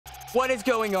What is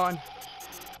going on?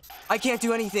 I can't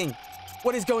do anything.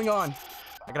 What is going on?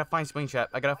 I gotta find Springtrap.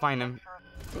 I gotta find him.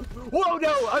 Whoa,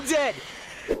 no, I'm dead.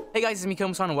 Hey guys, it's me,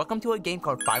 Komasan, and welcome to a game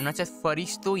called Five Nights at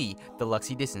Freddy's 3 Deluxe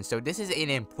Editon. So this is an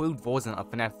improved version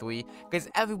of FNaF 3, because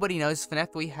everybody knows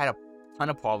FNaF 3 had a ton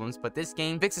of problems, but this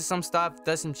game fixes some stuff,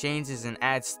 does some changes, and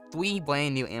adds 3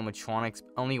 brand new animatronics.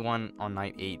 Only one on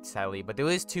night 8, sadly, but there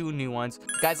is 2 new ones. If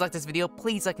you guys like this video,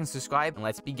 please like and subscribe, and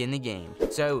let's begin the game.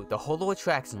 So, the Holo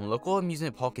Attraction local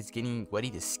amusement park is getting ready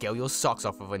to scale your socks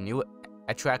off of a new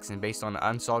attraction based on the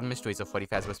unsolved mysteries of Freddy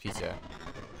Fazbear's Pizza.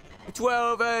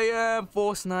 12 AM,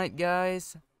 Force Night,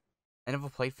 guys. I never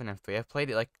played FNaF 3. I played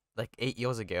it like 8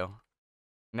 years ago.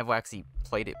 Never actually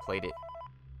played it.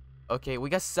 Okay, we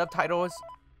got subtitles.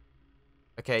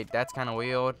 Okay, that's kind of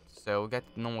weird. So we got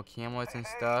normal cameras and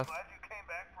stuff.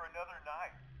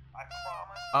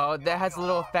 Oh, that has a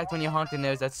little effect when you're haunting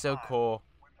those. That's so cool.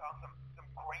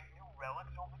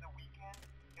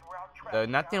 So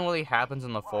nothing really happens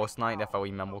on the Force Night, if I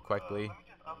remember correctly.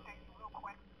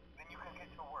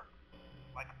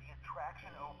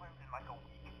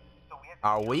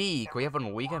 A week? We have a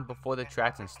weekend before the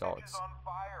attraction starts.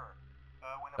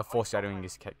 The foreshadowing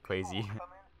is crazy.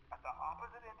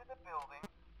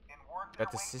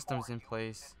 Got the systems in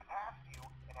place.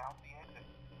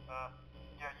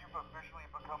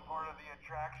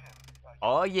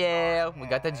 Oh yeah, we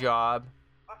got the job.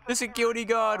 The security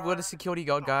guard. We're the security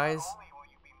guard, guys.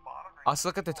 Also,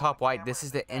 look at the top right. This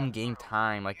is the in-game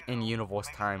time, like in-universe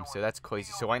time. So that's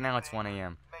crazy. So right now it's 1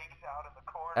 AM.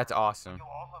 That's awesome.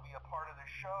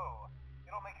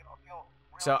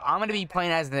 So I'm gonna be playing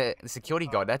as the security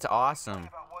guard. That's awesome.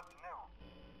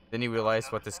 Then you realize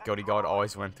what the security guard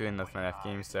always went through in the FNaF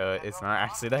game, so it's not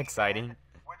actually that exciting.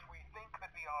 Which we think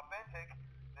could be authentic.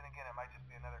 Then again, it might just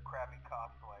be another crappy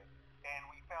cosplay. And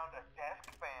we found a desk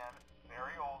fan,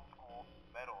 very old school,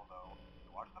 metal though.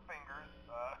 Watch the fingers.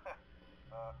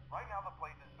 Right now the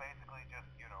place is basically just,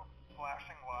 you know,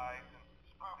 flashing lights and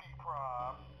spooky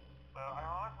props. I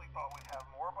honestly thought we'd have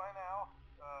more by now.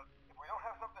 If we don't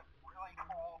have something really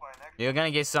cool by next, you're gonna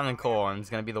get something cool, and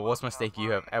it's gonna be the worst mistake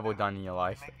you have ever done in your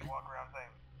life. Make you walk around saying,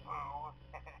 boo.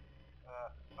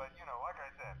 But you know, like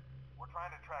I said, we're trying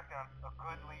to track down a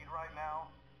good lead right now.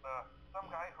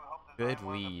 Some guy who helped design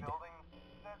one of the buildings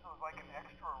says it was like an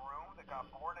extra room that got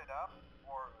boarded up,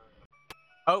 or...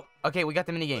 Oh, okay, we got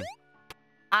the minigame.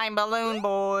 I'm Balloon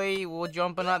Boy. We're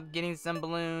jumping up, getting some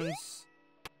balloons.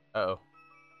 Uh-oh.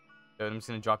 So I'm just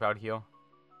gonna drop out here.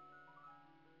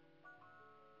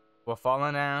 We're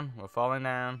falling down. We're falling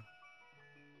down.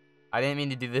 I didn't mean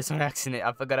to do this on accident.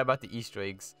 I forgot about the Easter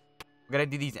eggs. We're gonna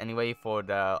do these anyway for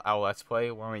our Let's Play,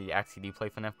 when we actually do play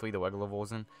FNaF 3, the regular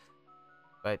version.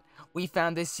 But we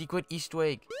found this secret Easter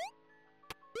egg.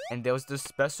 And there was the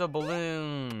special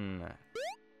balloon.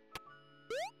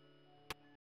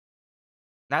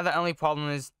 Now the only problem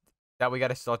is that we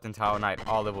gotta start the entire night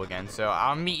all over again. So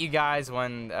I'll meet you guys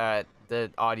when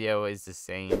the audio is the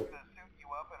same.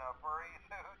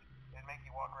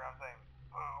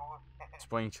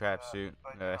 Springtrap suit,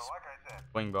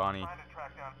 Spring Bonnie.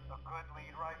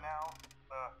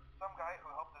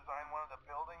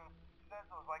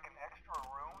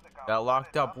 That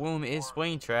locked up room is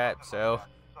Springtrap, so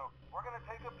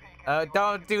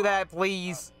don't do that,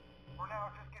 please.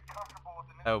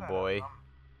 Oh boy.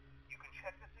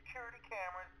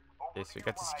 Okay, so we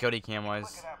got the security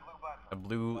cameras, a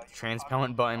blue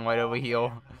transparent button right over here.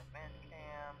 Then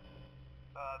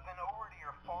over to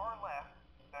your far left,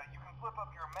 you can flip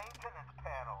up your maintenance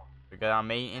panel. We got our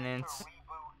maintenance.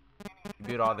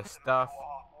 Reboot all the stuff.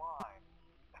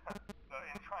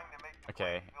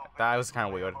 Okay, that was kind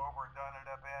of weird.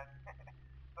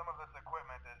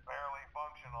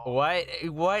 What?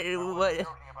 What?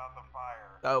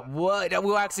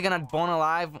 We're actually gonna burn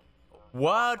alive?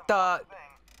 What the?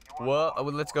 Well,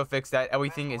 let's go fix that.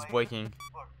 Everything is breaking.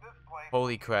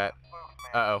 Holy crap.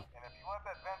 Uh-oh.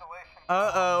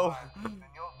 Uh-oh.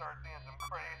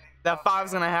 That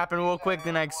fire's gonna happen real quick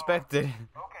than I expected. Okay,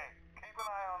 keep an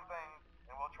eye on things,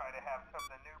 and we'll try to have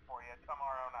something new for you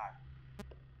tomorrow night.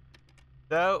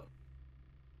 So,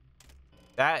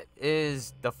 that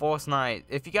is the Force Night.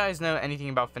 If you guys know anything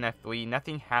about FNaF 3,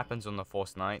 nothing happens on the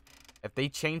Force Night. If they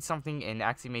changed something and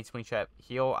actually made Springtrap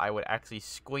heal, I would actually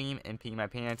scream and pee my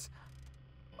pants.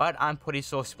 But I'm pretty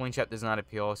sure Springtrap does not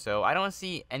appeal, so I don't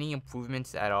see any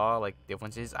improvements at all, like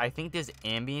differences. I think there's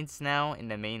ambience now in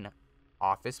the main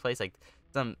office place, like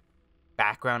some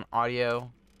background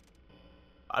audio.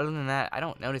 Other than that, I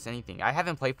don't notice anything. I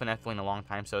haven't played FNaF 3 in a long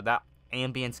time, so that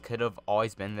ambience could have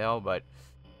always been there, but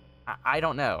I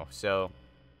don't know. So,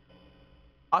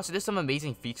 also, there's some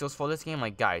amazing features for this game.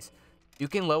 Like, guys, you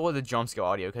can lower the jump scare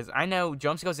audio, because I know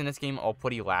jump scares in this game are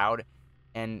pretty loud,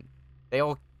 and they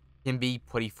all can be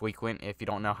pretty frequent if you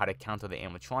don't know how to counter the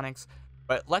animatronics.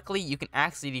 But luckily, you can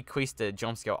actually decrease the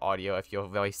jump scare audio if you're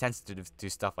very sensitive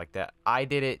to stuff like that. I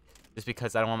did it just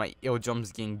because I don't want my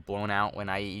eardrums getting blown out when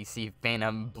I see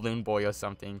Phantom Balloon Boy or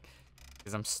something,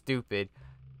 because I'm stupid.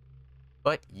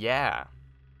 But yeah,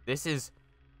 this is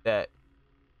the...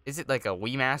 Is it like a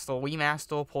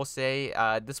remaster per se?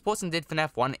 This person did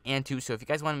FNaF 1 and 2, so if you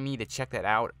guys want me to check that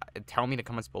out, tell me in the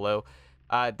comments below.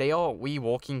 They are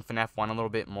reworking FNaF 1 a little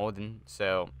bit more than,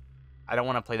 so I don't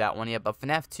want to play that one yet. But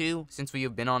FNaF 2, since we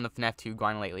have been on the FNaF 2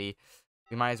 grind lately,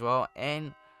 we might as well.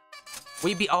 And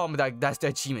we beat, oh, that's the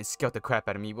achievement, scared the crap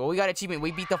out of me. But we got achievement,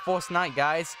 we beat the first night,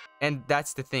 guys. And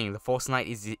that's the thing, the first night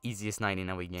is the easiest night in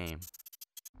every game.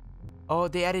 Oh,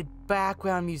 they added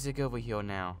background music over here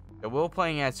now. So we're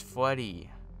playing as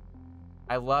Freddy.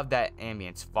 I love that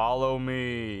ambience. Follow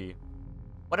me.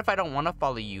 What if I don't want to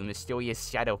follow you, mysterious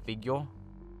shadow figure?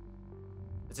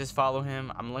 Let's just follow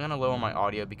him. I'm gonna lower my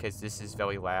audio because this is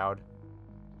very loud.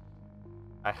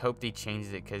 I hope they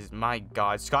changed it, because my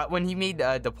god, Scott, when he made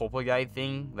the purple guy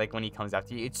thing, like when he comes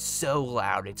after you, it's so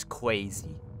loud, it's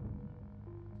crazy.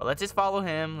 But let's just follow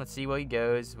him. Let's see where he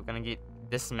goes. We're gonna get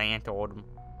dismantled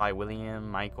by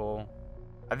William, Michael.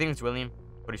 I think it's William.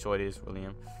 Pretty sure it is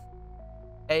William.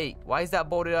 Hey, why is that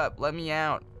bolted up? Let me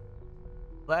out.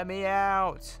 Let me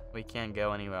out. We can't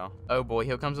go anywhere. Oh boy,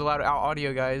 here comes a lot of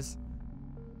audio, guys.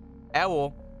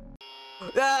 Owl.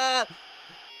 Ah!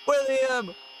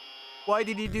 William! Why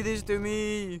did he do this to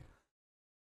me?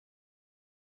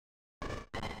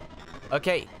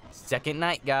 Okay, second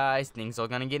night, guys. Things are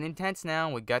gonna get intense now.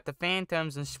 We got the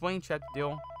phantoms and Springtrap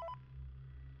deal.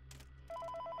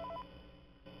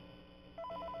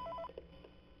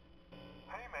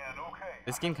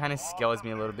 This game kind of scares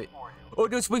me a little bit. Oh,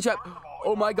 no, Springtrap!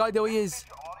 Oh my god, there he is!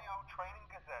 Audio training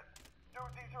cassettes. Dude,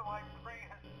 these are like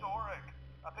prehistoric.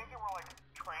 I think they were like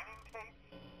training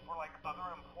tapes for like other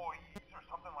employees or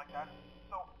something like that.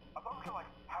 So I thought we could like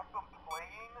have them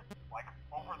playing like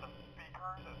over the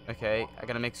speakers. Okay, I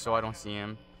gotta make sure I don't see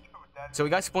him. Dude, so we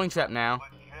got Springtrap now.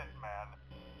 Legit, man.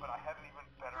 But I have an even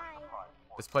better surprise for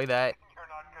you. Let's play that. You're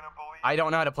not gonna believe I don't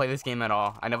know how to play this game at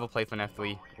all. I never played FNaF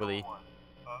 3, really.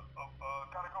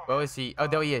 Where is he? Oh,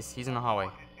 there he is. He's in the hallway.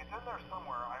 It's in there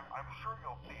somewhere. I'm sure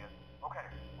you'll see it. Okay,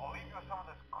 I'll leave you with some of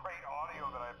this great audio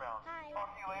that I found. Talk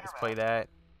to you later, Let's play that.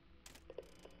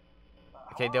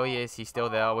 Okay, there he is. He's still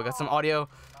there. We got some audio.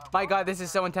 My god, this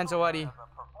is so intense already. As a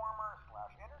performer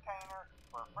 / entertainer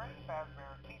for Freddy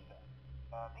Fazbear Pizza.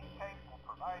 These tapes will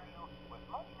provide you with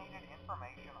much needed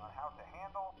information on how to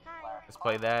handle / Let's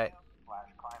play that. /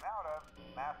 climb out of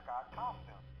mascot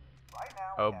costumes. Right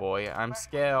now, Oh boy, I'm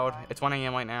scared. It's 1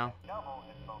 AM right now.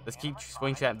 Let's keep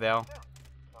Springtrap there.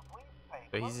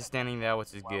 So he's just standing there,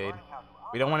 which is good.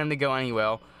 We don't want him to go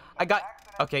anywhere. I got...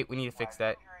 Okay, we need to fix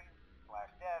that.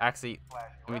 Actually,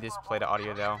 let me just play the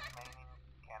audio there.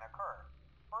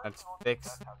 Let's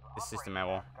fix the system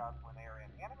error.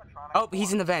 Oh,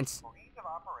 he's in the vents.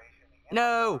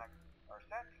 No!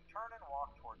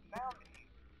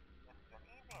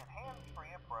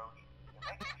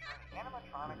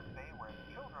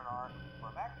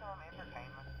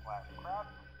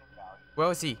 Where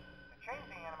is he?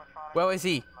 Where is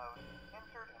he?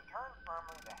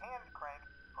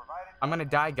 I'm gonna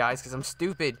die, guys, because I'm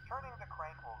stupid.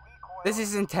 This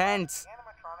is intense.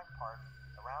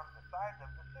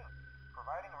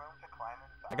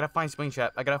 I gotta find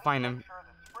Springtrap. I gotta find him.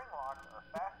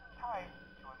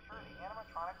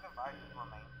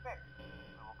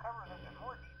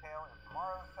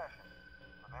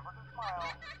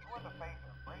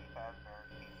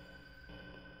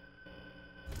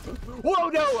 Whoa,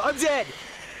 no, I'm dead!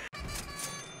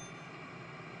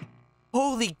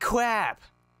 Holy crap!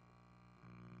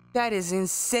 That is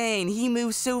insane. He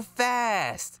moves so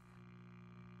fast.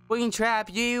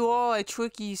 Springtrap, you are a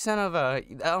tricky son of a...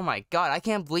 Oh my god, I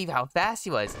can't believe how fast he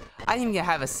was. I didn't even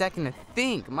have a second to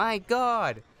think. My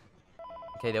god.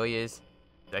 Okay, there he is.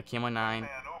 That came on 9.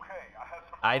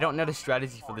 I don't know the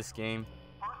strategy for this game.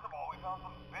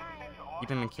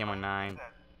 Keep him in camo 9.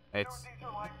 It's...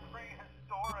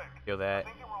 Feel that.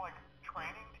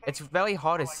 It's very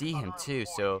hard to see him too,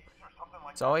 so...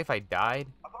 Sorry if I died.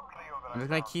 I'm just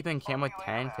gonna keep him in camo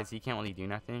 10 because he can't really do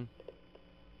nothing.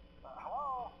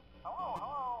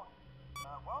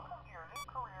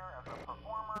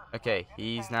 Okay,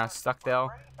 he's now stuck there.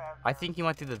 I think he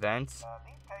went through the vents.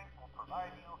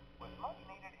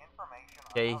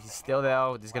 Okay, he's still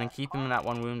there. Just gonna keep him in that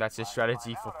one room. That's his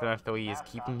strategy for FNaF 3 is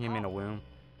keeping him in a room.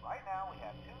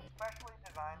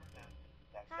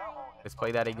 Let's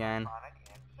play that again.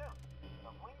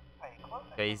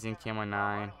 Okay, he's in camera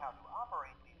 9. How to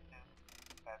operate these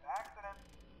suits as accidents,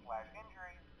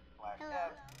 injuries,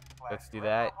 deaths, Let's do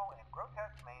that. and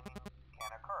grotesque maiming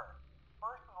can occur.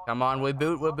 First, Come on, we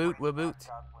boot. when they are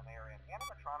in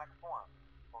animatronic form.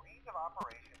 For ease of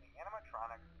operation, the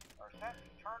animatronics are set to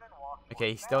turn and walk.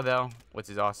 Okay, he's still there, which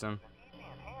is awesome. An easy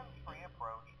and hands-free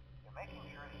approach to making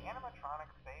sure the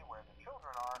animatronics stay where the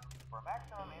children are for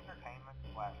maximum entertainment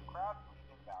 /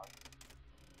 crowd-pleasing value.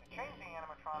 To change the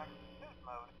animatronics to suit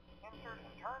mode, insert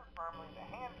and turn firmly the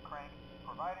hand crank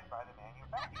provided by the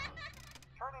manufacturer.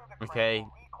 Turning the Okay, crank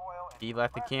will recoil and he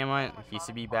left the camera. He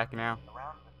should be back now.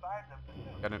 around the sides of the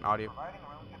suit, Got an audio. providing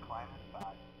room to climb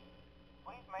inside.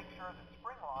 Please make sure that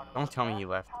spring locks Don't tell me he are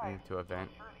left tight into a vent.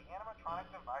 to ensure the animatronic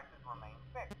devices remain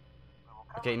fixed. We will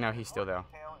cover Okay, no, this he's in still more there.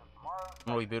 detail in tomorrow's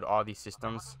I'm gonna reboot all these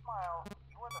systems. smile.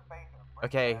 You are the face of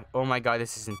Okay, oh my god,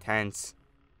 this is intense.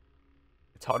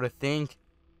 It's hard to think.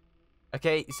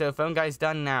 Okay, so phone guy's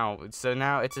done now. So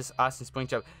now it's just us and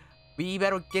Springtrap. We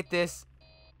better get this.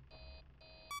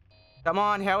 Come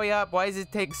on, hurry up. Why does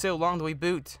it take so long to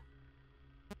reboot?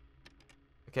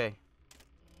 Okay.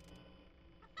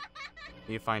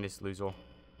 Need to find this loser.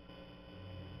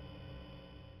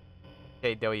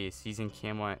 Okay, there he is. He's in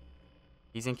camera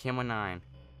 9.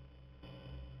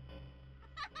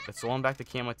 Let's roll him back to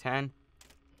camera 10.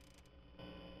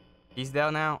 He's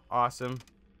there now. Awesome.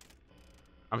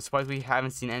 I'm surprised we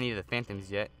haven't seen any of the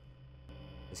phantoms yet.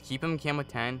 Just keep him in camera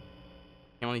 10.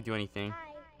 Can't really do anything.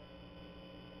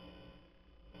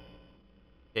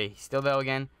 Okay, he's still there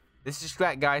again. This is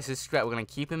strat, guys. This is strat. We're gonna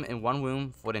keep him in one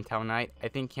room for the entire night. I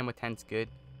think camera 10's good.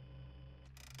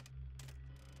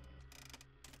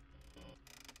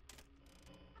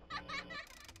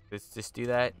 Let's just do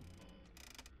that.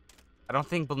 I don't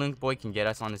think Balloon Boy can get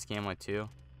us on this camera too,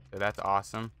 so that's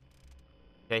awesome.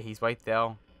 Okay, he's right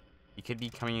there. He could be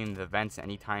coming in the vents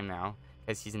anytime now,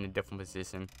 because he's in a different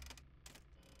position.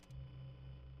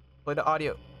 Play the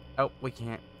audio. Oh, we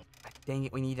can't. Dang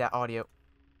it, we need that audio.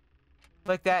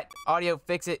 Click that audio,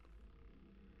 fix it.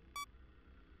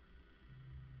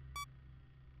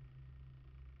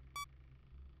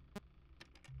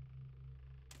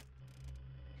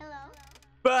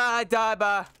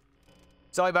 Bah.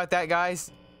 Sorry about that,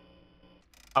 guys.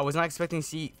 I was not expecting to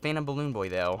see Phantom Balloon Boy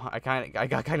though. I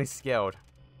got kind of scared.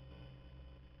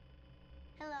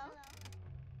 Hello.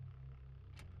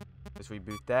 Let's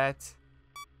reboot that.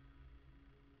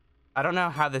 I don't know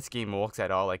how this game works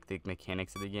at all, like the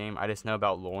mechanics of the game. I just know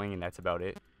about luring and that's about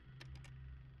it.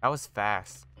 That was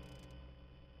fast.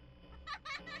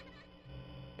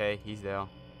 Okay, he's there.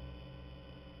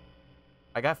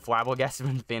 I got flabbergasted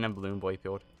when Phantom Balloon Boy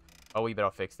peeled. Oh, we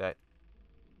better fix that.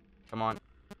 Come on.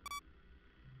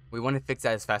 We want to fix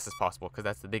that as fast as possible, because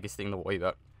that's the biggest thing to worry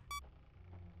about.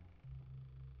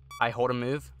 I hold a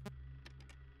move.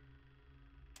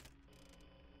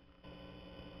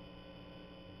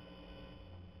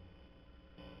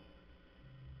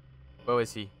 Where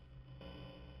is he?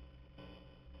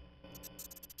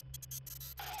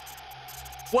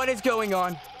 What is going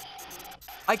on?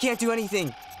 I can't do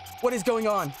anything. What is going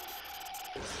on?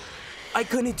 I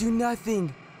couldn't do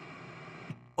nothing.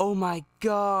 Oh my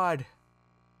god.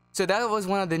 So that was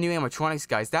one of the new animatronics,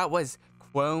 guys. That was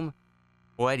Chrome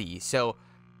Freddy. So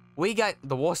we got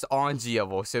the worst RNG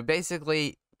ever. So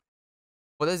basically,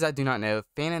 for those that do not know,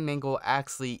 Phantom Mangle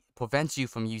actually prevents you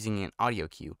from using an audio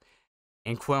cue.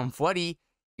 In Chrome Freddy,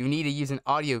 you need to use an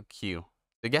audio cue.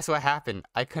 So guess what happened?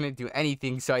 I couldn't do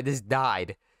anything, so I just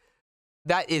died.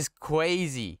 That is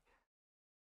crazy.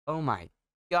 Oh my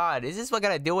god. Is this what I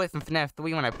gotta deal with in FNaF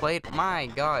 3 when I played? My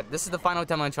god. This is the final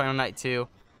time I'm gonna try on night 2.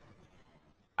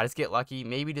 I just get lucky.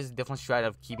 Maybe there's a different strat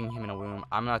of keeping him in a room.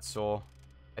 I'm not sure.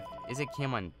 Is it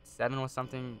camera 7 or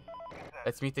something?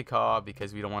 Let's mute the car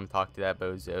because we don't want to talk to that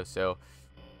bozo. So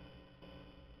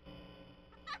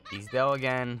he's there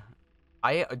again.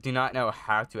 I do not know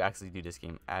how to actually do this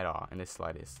game at all in the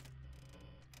slightest.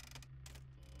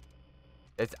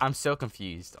 I'm so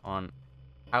confused on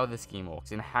how this game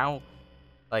works and how,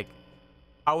 like,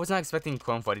 I was not expecting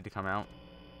Chrome Freddy to come out.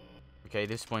 Okay,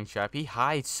 this spring trap. He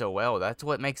hides so well. That's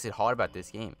what makes it hard about this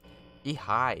game. He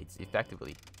hides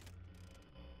effectively.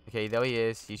 Okay, there he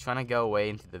is. He's trying to go away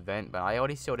into the vent, but I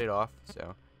already showed it off,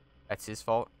 so that's his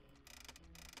fault.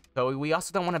 So we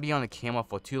also don't want to be on the camera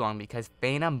for too long because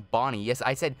Phantom Bonnie, yes,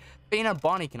 I said Phantom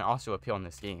Bonnie can also appear in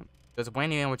this game. So it's a brand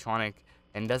new animatronic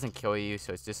and doesn't kill you,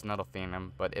 so it's just another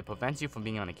Phantom, but it prevents you from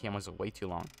being on the cameras for way too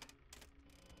long.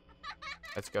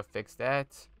 Let's go fix that.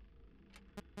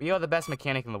 We are the best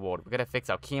mechanic in the world. We gotta fix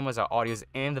our cameras, our audios,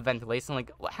 and the ventilation.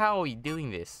 Like, how are we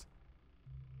doing this?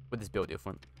 With this build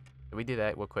different. So we do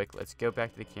that real quick. Let's go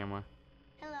back to the camera.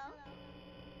 Hello.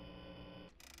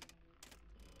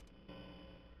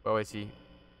 Where is he?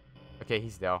 Okay,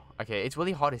 he's there. Okay, it's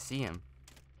really hard to see him.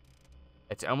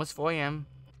 It's almost 4 a.m.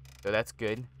 So that's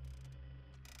good.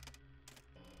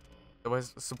 I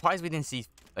was surprised we didn't see,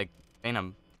 like,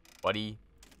 Phantom Buddy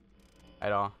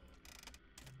at all.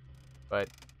 But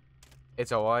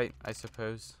it's alright, I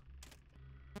suppose.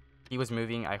 He was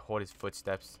moving. I heard his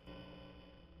footsteps.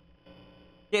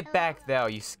 Get back there,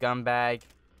 you scumbag.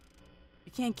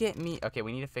 You can't get me. Okay,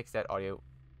 we need to fix that audio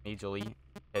majorly.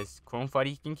 Because Chrome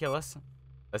Freddy can kill us.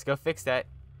 Let's go fix that.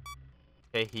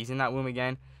 Okay, he's in that room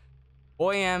again.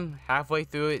 4 a.m. halfway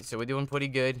through it, so we're doing pretty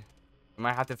good. We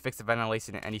might have to fix the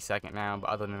ventilation at any second now, but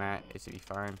other than that, it should be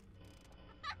fine.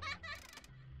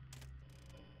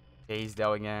 Okay, he's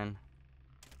there again.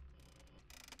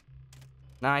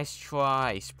 Nice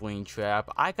try, Springtrap.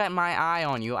 I got my eye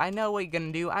on you. I know what you're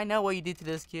gonna do. I know what you did to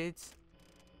those kids.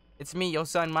 It's me, your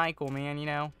son Michael, man, you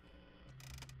know.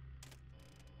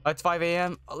 It's 5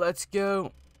 a.m. Let's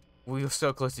go. We were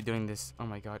so close to doing this. Oh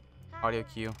my god. Audio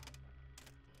cue.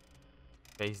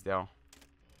 Face down.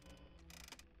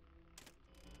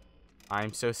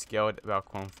 I'm so scared about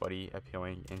Chrome Freddy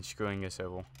appearing and screwing us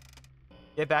over.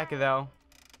 Get back, though.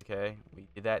 Okay, we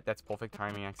did that. That's perfect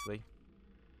timing, actually.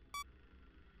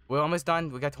 We're almost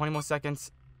done. We got 20 more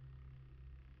seconds.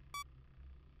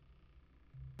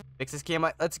 Fix this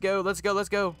camera. Let's go. Let's go. Let's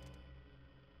go.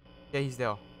 Yeah, he's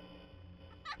there.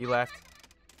 He left.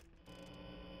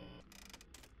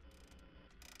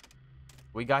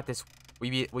 We got this. We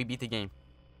beat the game.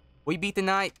 We beat the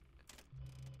night.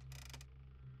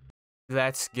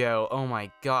 Let's go. Oh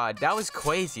my god. That was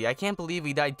crazy. I can't believe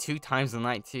we died 2 times the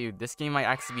night, too. This game might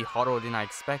actually be harder than I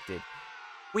expected.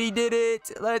 We did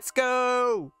it. Let's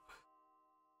go.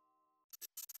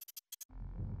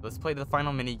 Let's play the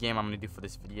final mini game I'm going to do for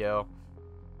this video.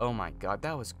 Oh my god.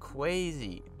 That was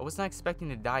crazy. I was not expecting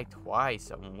to die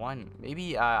twice on one.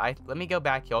 Maybe, let me go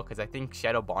back here because I think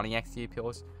Shadow Bonnie actually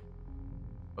appeals.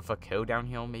 With a code down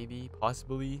here, maybe,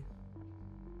 possibly.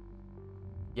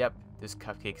 Yep, there's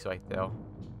cupcakes right there.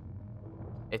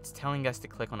 It's telling us to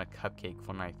click on a cupcake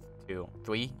for night 2.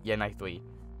 3? Yeah, night 3.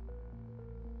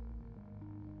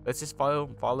 Let's just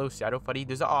follow Shadow Freddy.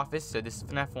 There's an office, so this is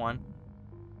FNaF 1.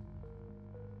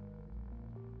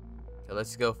 So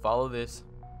let's go follow this.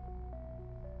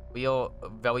 We are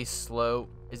very slow.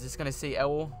 Is this gonna say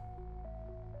L?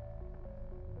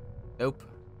 Nope.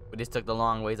 We just took the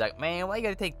long way. He's like, man, why you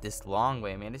gotta take this long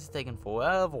way, man? This is taking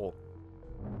forever.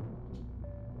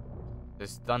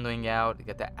 There's thundering out. You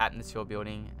got the atmosphere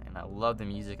building, and I love the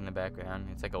music in the background.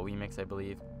 It's like a remix, I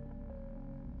believe.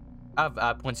 Of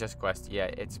Princess Quest. Yeah,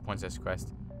 it's Princess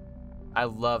Quest. I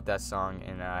love that song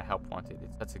in Help Wanted.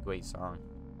 It's such a great song.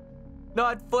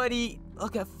 Not Freddy!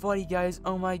 Look at Freddy, guys.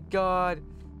 Oh my god.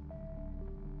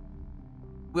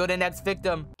 We're the next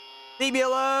victim. Leave me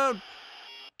alone!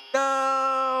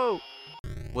 No!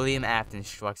 William Afton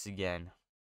strikes again.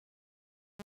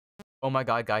 Oh my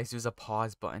god, guys, there's a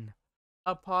pause button.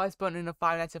 A pause button in a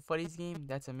Five Nights at Freddy's game?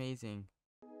 That's amazing.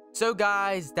 So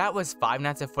guys, that was Five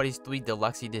Nights at Freddy's 3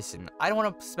 Deluxe Edition. I don't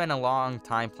want to spend a long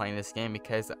time playing this game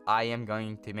because I am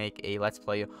going to make a Let's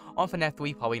Play on FNaF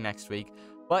 3 probably next week.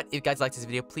 But if you guys liked this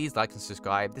video, please like and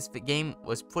subscribe. This game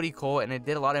was pretty cool and it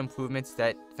did a lot of improvements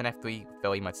that FNaF 3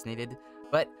 very much needed.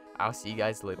 But I'll see you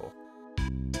guys later.